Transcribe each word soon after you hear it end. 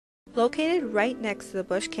Located right next to the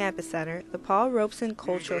Bush Campus Center, the Paul Robeson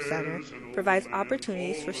Cultural Center provides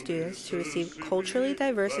opportunities for students to receive culturally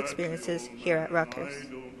diverse experiences here at Rutgers.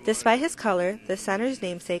 Despite his color, the center's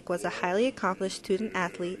namesake was a highly accomplished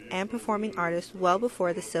student-athlete and performing artist well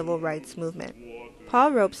before the civil rights movement.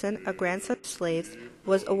 Paul Robeson, a grandson of slaves,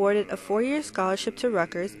 was awarded a 4-year scholarship to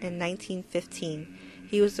Rutgers in 1915.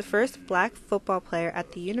 He was the first black football player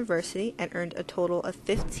at the university and earned a total of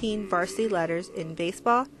 15 varsity letters in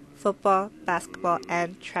baseball, football, basketball,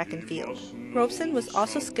 and track and field. Robeson was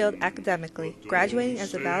also skilled academically, graduating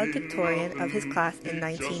as a valedictorian of his class in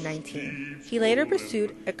 1919. He later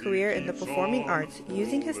pursued a career in the performing arts,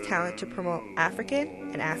 using his talent to promote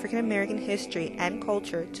African and African American history and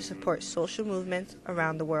culture to support social movements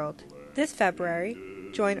around the world. This February,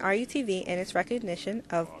 join RUTV in its recognition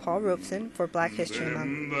of Paul Robeson for Black History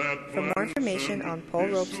Month. For more information on Paul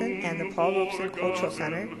Robeson and the Paul Robeson Cultural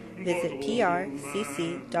Center, visit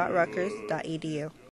prcc.rutgers.edu.